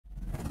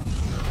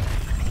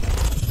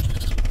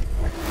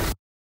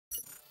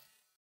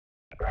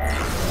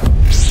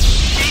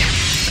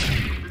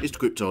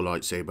Crypto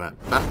Lightsaber,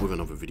 back with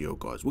another video,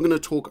 guys. We're going to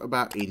talk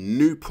about a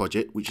new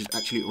project which is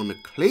actually on the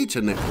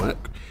Klaytn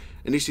network,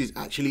 and this is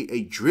actually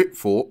a drip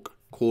fork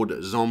called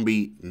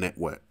Zombie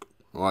Network.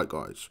 Alright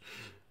guys,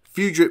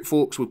 few drip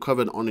forks we've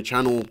covered on the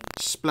channel.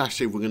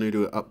 Splassive, we're going to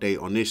do an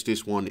update on this.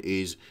 This one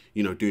is,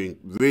 you know, doing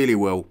really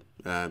well.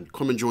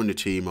 Come and join the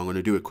team. I'm going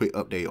to do a quick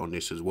update on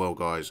this as well,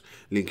 guys.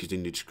 Link is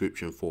in the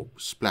description for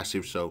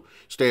Splassive, so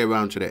stay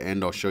around to the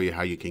end. I'll show you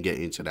how you can get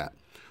into that.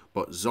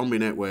 But Zombie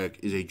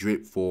Network is a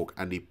drip fork,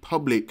 and the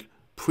public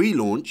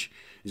pre-launch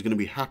is going to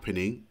be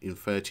happening in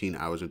 13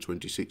 hours and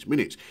 26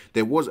 minutes.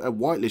 There was a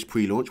whitelist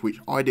pre-launch,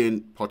 which I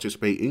didn't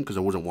participate in because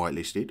I wasn't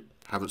whitelisted.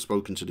 Haven't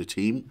spoken to the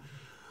team.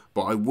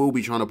 But I will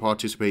be trying to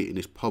participate in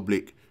this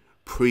public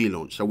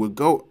pre-launch. So we'll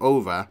go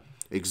over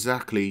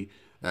exactly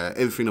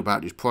everything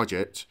about this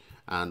project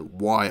and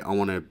why I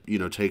want to, you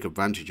know, take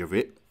advantage of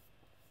it.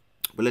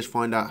 But let's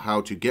find out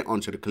how to get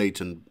onto the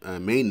Klaytn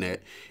mainnet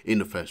in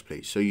the first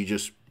place. So you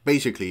just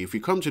basically, if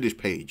you come to this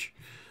page,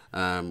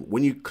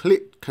 when you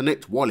click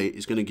connect wallet,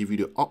 it's going to give you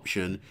the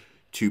option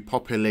to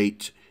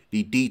populate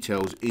the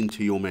details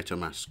into your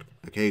MetaMask.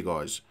 Okay,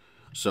 guys.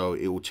 So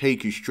it will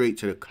take you straight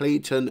to the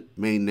Klaytn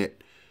mainnet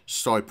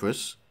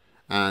Cyprus,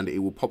 and it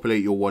will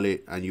populate your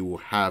wallet, and you will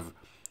have,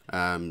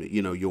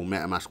 you know, your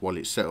MetaMask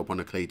wallet set up on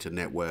the Klaytn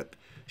network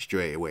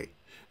straight away.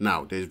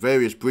 Now, there's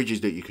various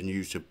bridges that you can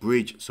use to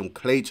bridge some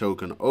Clay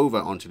token over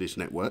onto this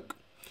network.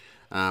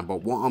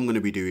 But what I'm going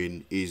to be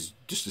doing is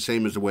just the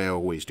same as the way I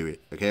always do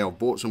it. Okay, I've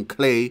bought some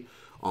Clay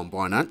on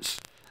Binance,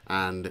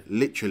 and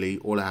literally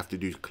all I have to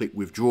do is click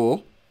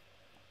withdraw.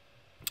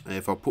 And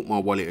if I put my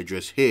wallet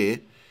address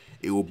here,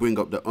 it will bring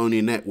up the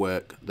only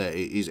network that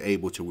it is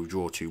able to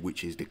withdraw to,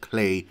 which is the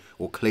Clay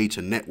or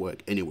Klaytn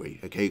network anyway.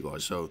 Okay,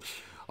 guys, so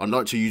I'd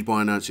like to use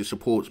Binance. It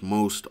supports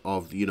most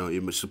of, you know,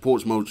 it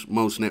supports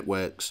most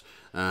networks.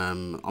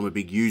 I'm a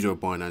big user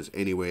of Binance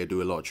anyway. I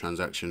do a lot of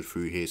transactions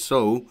through here,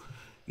 so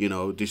you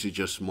know, this is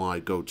just my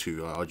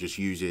go-to. I'll just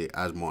use it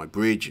as my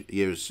bridge.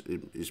 Yes,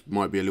 it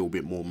might be a little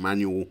bit more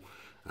manual,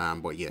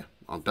 but yeah,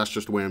 that's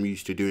just the way I'm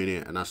used to doing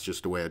it, and that's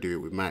just the way I do it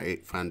with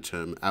Matic,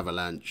 Phantom,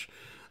 Avalanche,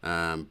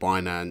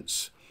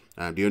 Binance.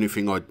 The only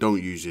thing I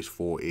don't use this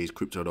for is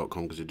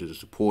Crypto.com because it doesn't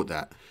support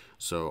that.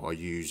 So I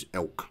use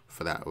Elk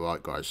for that. All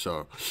right, guys.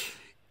 So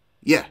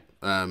yeah,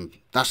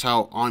 that's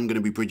how I'm going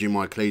to be bridging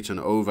my Klaytn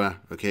over.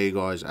 Okay,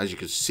 guys. As you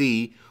can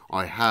see,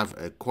 I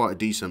have quite a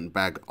decent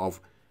bag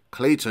of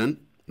Klaytn.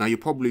 Now you're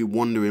probably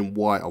wondering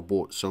why I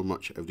bought so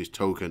much of this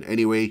token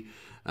anyway,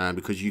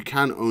 because you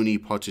can only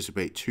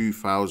participate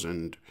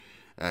 2,000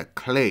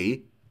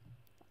 Clay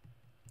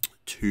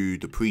to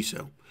the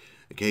pre-sale.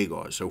 Okay,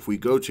 guys, so if we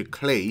go to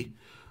Clay,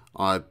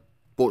 I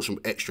bought some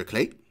extra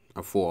Clay.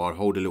 I thought I'd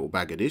hold a little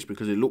bag of this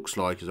because it looks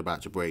like it's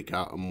about to break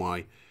out on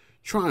my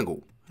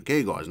triangle.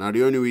 Okay, guys, now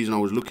the only reason I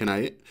was looking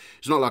at it,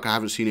 it's not like I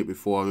haven't seen it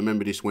before. I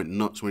remember this went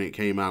nuts when it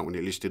came out, when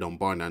it listed on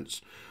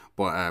Binance.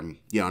 But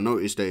yeah, I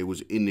noticed that it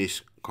was in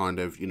this kind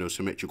of, you know,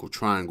 symmetrical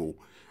triangle,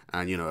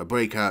 and you know, a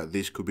breakout of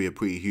this could be a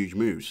pretty huge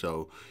move.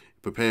 So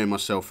preparing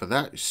myself for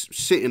that. It's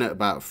sitting at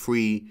about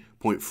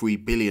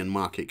 3.3 billion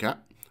market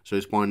cap, so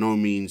it's by no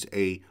means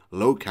a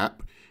low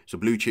cap. It's a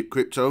blue chip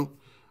crypto,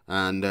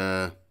 and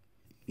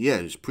yeah,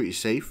 it's pretty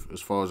safe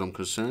as far as I'm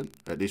concerned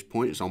at this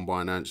point. It's on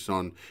Binance, it's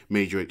on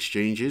major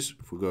exchanges.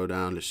 If we go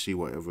down, let's see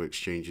what other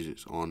exchanges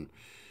it's on.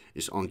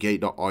 It's on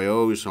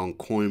Gate.io, it's on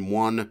Coin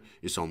One,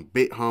 it's on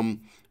BitHum.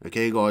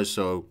 Okay, guys,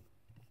 so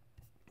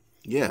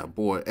yeah, I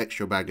bought an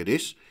extra bag of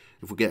this.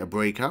 If we get a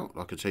breakout,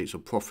 I could take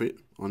some profit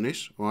on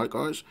this. All right,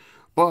 guys,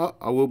 but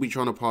I will be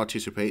trying to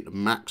participate the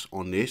max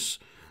on this,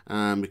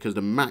 because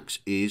the max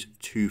is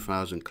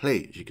 2,000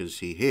 Clay, as you can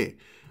see here.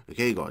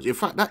 Okay, guys, in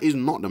fact, that is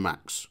not the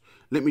max.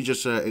 Let me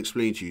just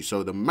explain to you.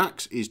 So the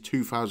max is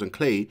 2,000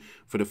 Clay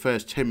for the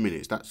first 10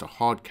 minutes. That's the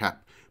hard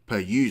cap per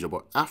user.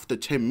 But after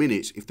 10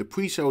 minutes, if the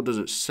pre-sale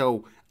doesn't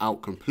sell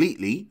out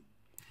completely,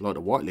 like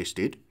the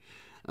whitelisted,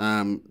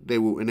 they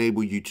will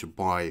enable you to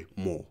buy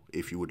more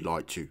if you would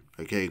like to.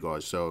 Okay,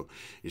 guys, so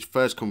it's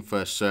first come,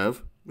 first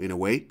serve in a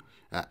way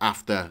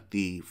after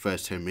the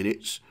first 10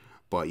 minutes.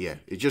 But yeah,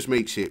 it just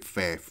makes it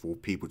fair for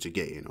people to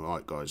get in. All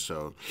right, guys,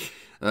 so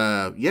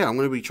yeah, I'm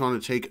going to be trying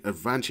to take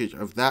advantage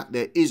of that.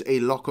 There is a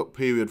lockup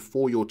period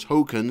for your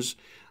tokens.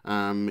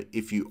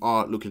 If you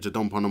are looking to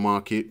dump on the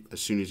market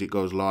as soon as it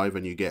goes live,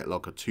 and you get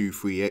like a 2,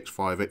 3x,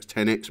 5x,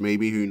 10x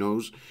maybe, who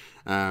knows,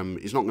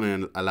 it's not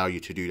going to allow you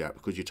to do that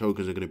because your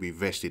tokens are going to be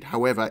vested.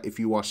 However, if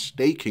you are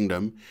staking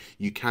them,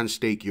 you can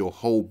stake your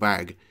whole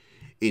bag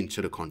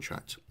into the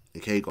contract.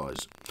 Okay,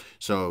 guys,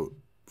 so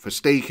for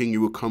staking,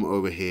 you will come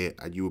over here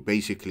and you will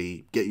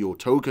basically get your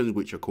tokens,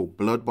 which are called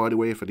Blood, by the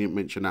way, if I didn't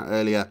mention that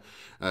earlier.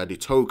 The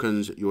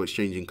tokens you're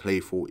exchanging Clay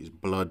for is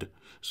Blood.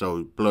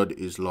 So Blood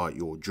is like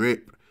your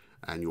drip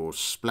and your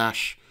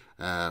splash.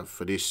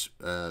 For this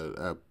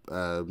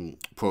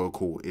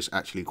protocol, it's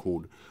actually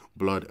called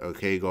Blood.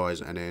 Okay,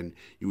 guys, and then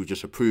you would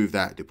just approve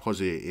that,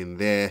 deposit it in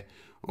there.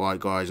 All right,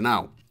 guys,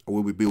 now I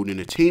will be building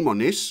a team on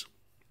this,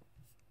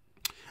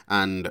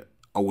 and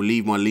I will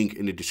leave my link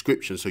in the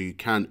description so you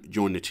can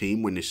join the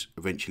team when this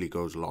eventually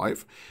goes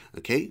live.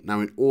 Okay,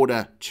 now in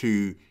order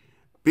to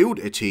build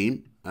a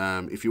team,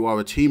 if you are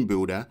a team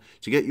builder,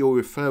 to get your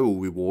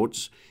referral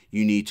rewards,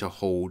 you need to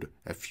hold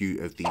a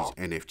few of these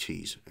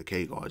NFTs.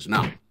 Okay, guys.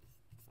 Now,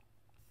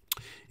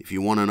 if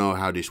you want to know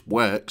how this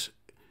works,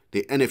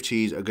 the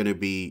NFTs are going to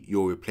be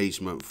your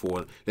replacement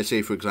for, let's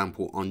say, for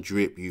example, on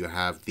Drip, you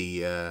have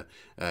the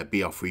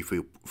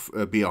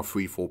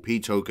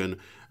BR34P token,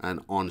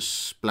 and on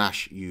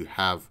Splash, you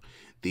have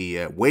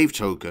the Wave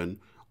token.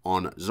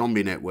 On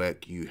Zombie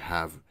Network, you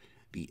have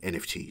the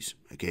NFTs.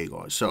 Okay,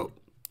 guys. So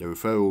the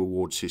referral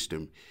reward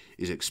system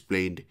is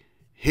explained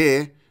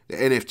here. The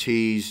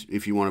NFTs,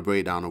 if you want a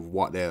breakdown of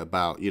what they're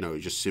about, you know, it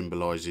just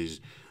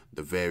symbolizes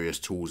the various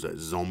tools that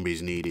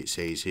zombies need, it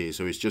says here.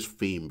 So it's just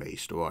theme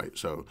based, all right?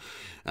 So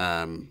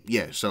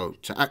yeah, so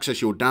to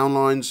access your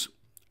downlines,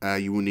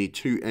 you will need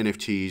 2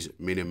 NFTs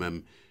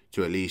minimum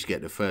to at least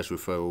get the first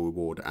referral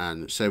reward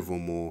and several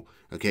more.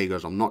 Okay,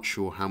 guys, I'm not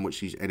sure how much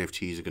these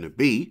NFTs are going to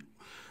be,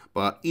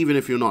 but even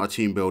if you're not a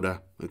team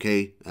builder,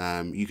 okay,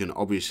 you can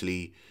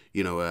obviously,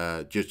 you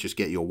know, just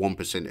get your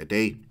 1% a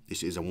day.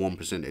 This is a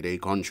 1% a day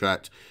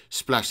contract.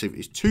 Splassive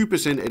is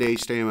 2% a day.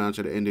 Stay around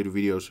to the end of the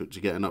video to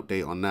get an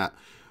update on that.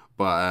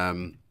 But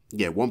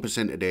yeah,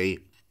 1% a day.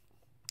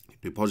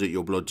 Deposit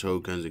your blood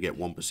tokens and get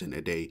 1%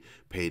 a day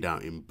paid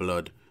out in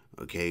blood.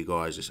 Okay,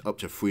 guys, it's up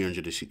to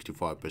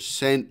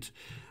 365%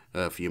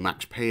 for your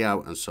max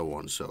payout and so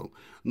on. So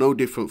no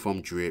different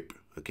from Drip.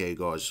 Okay,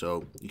 guys,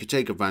 so you can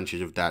take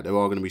advantage of that. There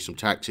are going to be some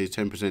taxes,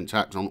 10%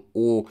 tax on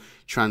all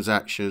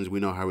transactions.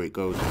 We know how it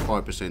goes,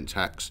 5%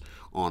 tax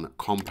on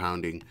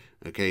compounding.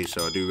 Okay,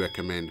 so I do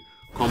recommend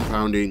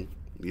compounding.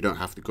 You don't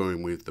have to go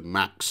in with the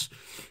max.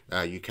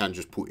 You can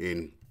just put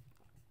in,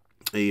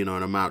 you know,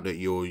 an amount that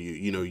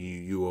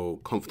you're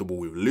comfortable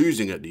with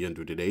losing at the end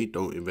of the day.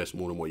 Don't invest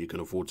more than what you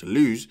can afford to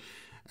lose.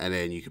 And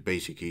then you can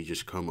basically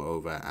just come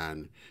over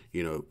and,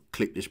 you know,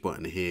 click this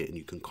button here and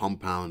you can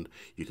compound,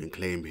 you can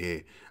claim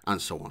here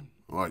and so on.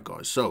 All right,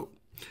 guys. So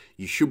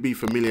you should be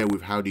familiar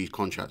with how these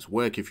contracts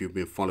work if you've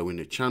been following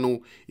the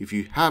channel. If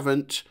you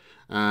haven't,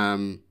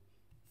 yeah,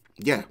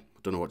 I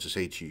don't know what to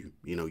say to you.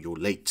 You know, you're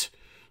late.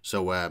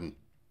 So,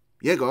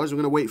 yeah, guys, we're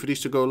going to wait for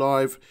this to go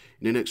live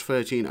in the next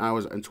 13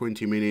 hours and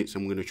 20 minutes.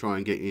 I'm going to try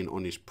and get in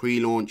on this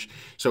pre-launch.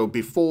 So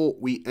before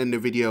we end the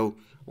video,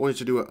 I wanted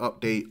to do an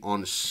update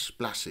on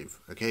Splassive.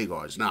 Okay,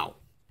 guys. Now,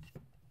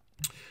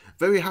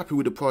 very happy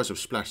with the price of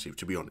Splassive,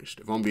 to be honest,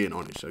 if I'm being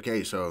honest.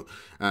 Okay, so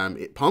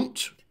it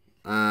pumped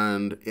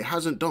and it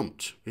hasn't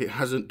dumped. It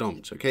hasn't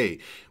dumped. Okay,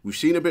 we've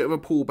seen a bit of a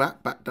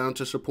pullback back down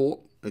to support.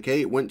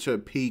 Okay, it went to a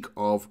peak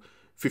of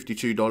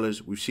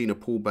 $52. We've seen a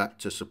pullback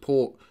to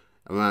support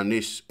around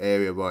this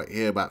area right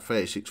here, about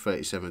 $36,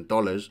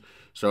 $37.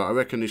 So I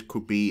reckon this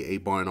could be a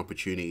buying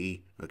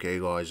opportunity. Okay,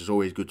 guys, it's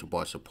always good to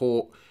buy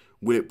support.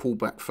 Will it pull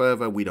back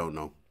further? We don't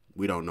know.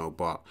 We don't know,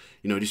 but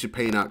you know, this is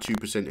paying out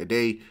 2% a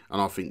day, and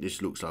I think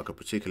this looks like a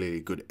particularly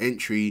good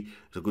entry.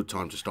 It's a good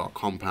time to start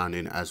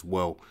compounding as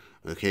well.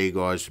 Okay,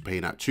 guys,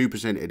 paying out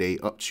 2% a day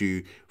up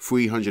to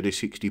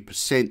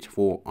 360%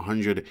 for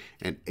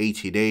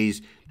 180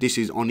 days. This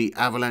is on the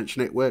Avalanche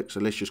network, so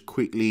let's just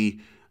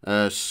quickly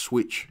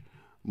switch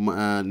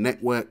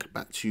network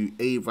back to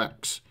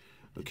AVAX.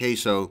 Okay,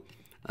 so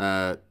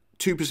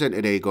 2%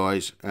 a day,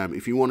 guys.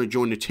 If you want to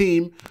join the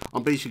team,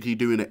 I'm basically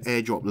doing an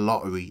airdrop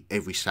lottery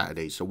every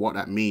Saturday. So what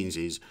that means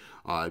is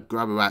I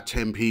grab about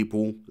 10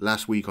 people.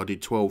 Last week I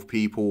did 12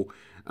 people,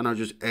 and I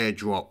just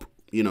airdrop,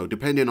 you know,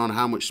 depending on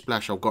how much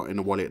splash I've got in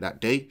the wallet that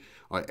day,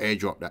 I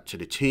airdrop that to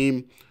the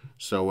team.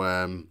 So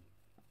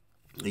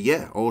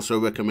yeah, I also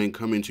recommend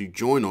coming to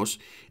join us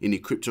in the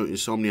Crypto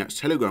Insomniacs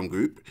Telegram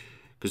group,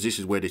 because this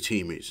is where the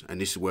team is, and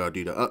this is where I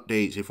do the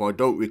updates. If I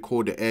don't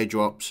record the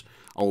airdrops,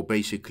 I will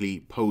basically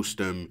post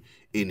them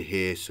in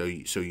here, so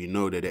you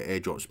know that the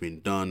airdrop's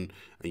been done,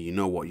 and you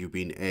know what you've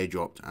been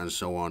airdropped and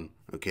so on.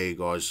 Okay,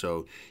 guys,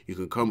 so you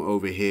can come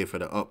over here for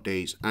the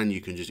updates, and you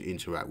can just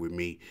interact with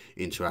me,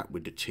 interact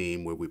with the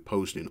team, where we're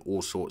posting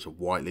all sorts of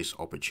whitelist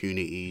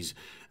opportunities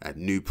and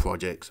new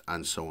projects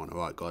and so on. All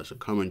right, guys, so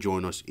come and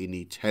join us in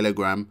the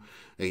Telegram.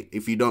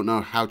 If you don't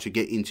know how to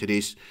get into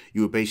this,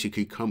 you will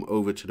basically come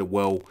over to the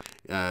well.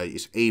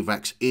 It's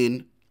AVAX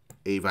in,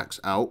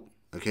 AVAX out.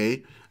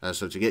 Okay,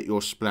 so to get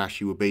your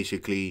splash, you would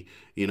basically,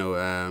 you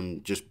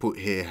know, just put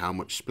here how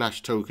much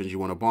splash tokens you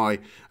want to buy,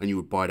 and you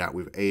would buy that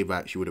with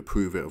AVAX. You would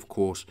approve it, of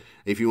course.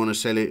 If you want to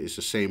sell it, it's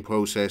the same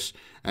process.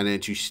 And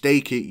then to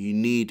stake it, you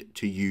need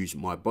to use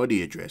my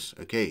body address.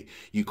 Okay,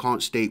 you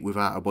can't stake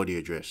without a body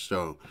address.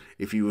 So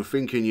if you were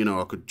thinking, you know,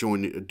 I could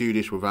do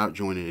this without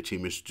joining a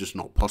team, it's just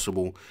not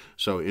possible.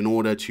 So in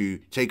order to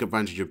take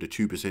advantage of the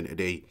 2% a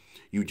day,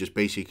 you just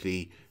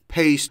basically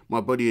paste my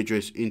body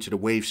address into the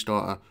Wave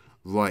starter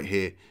right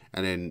here,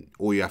 and then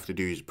all you have to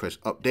do is press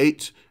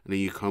update, and then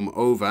you come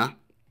over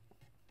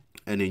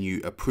and then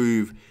you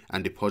approve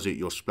and deposit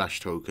your Splash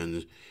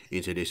tokens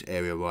into this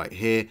area right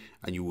here,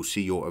 and you will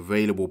see your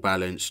available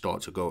balance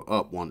start to go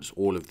up. Once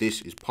all of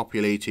this is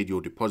populated, your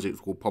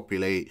deposits will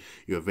populate,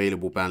 your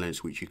available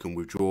balance, which you can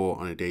withdraw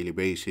on a daily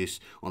basis,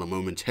 on a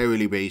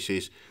momentarily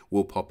basis,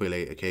 will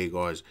populate. Okay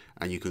guys,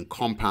 and you can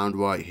compound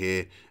right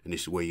here, and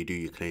this is where you do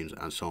your claims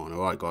and so on.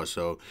 All right guys,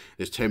 so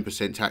there's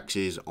 10%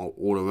 taxes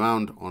all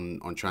around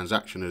on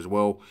transaction as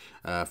well,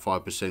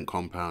 5%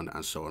 compound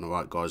and so on. All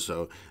right guys,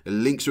 so the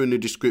links are in the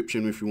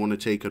description if you want to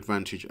take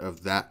advantage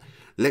of that.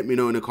 Let me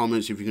know in the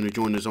comments if you're going to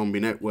join the Zombie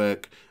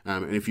Network,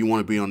 and if you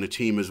want to be on the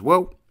team as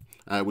well.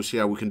 We'll see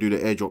how we can do the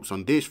airdrops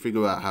on this,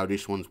 figure out how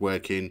this one's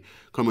working.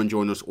 Come and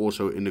join us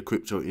also in the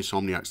Crypto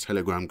Insomniacs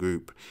Telegram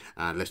group,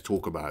 and let's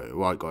talk about it. All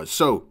right guys,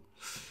 so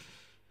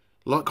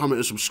like, comment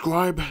and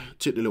subscribe,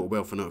 tick the little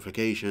bell for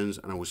notifications,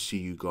 and I will see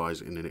you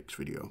guys in the next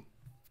video.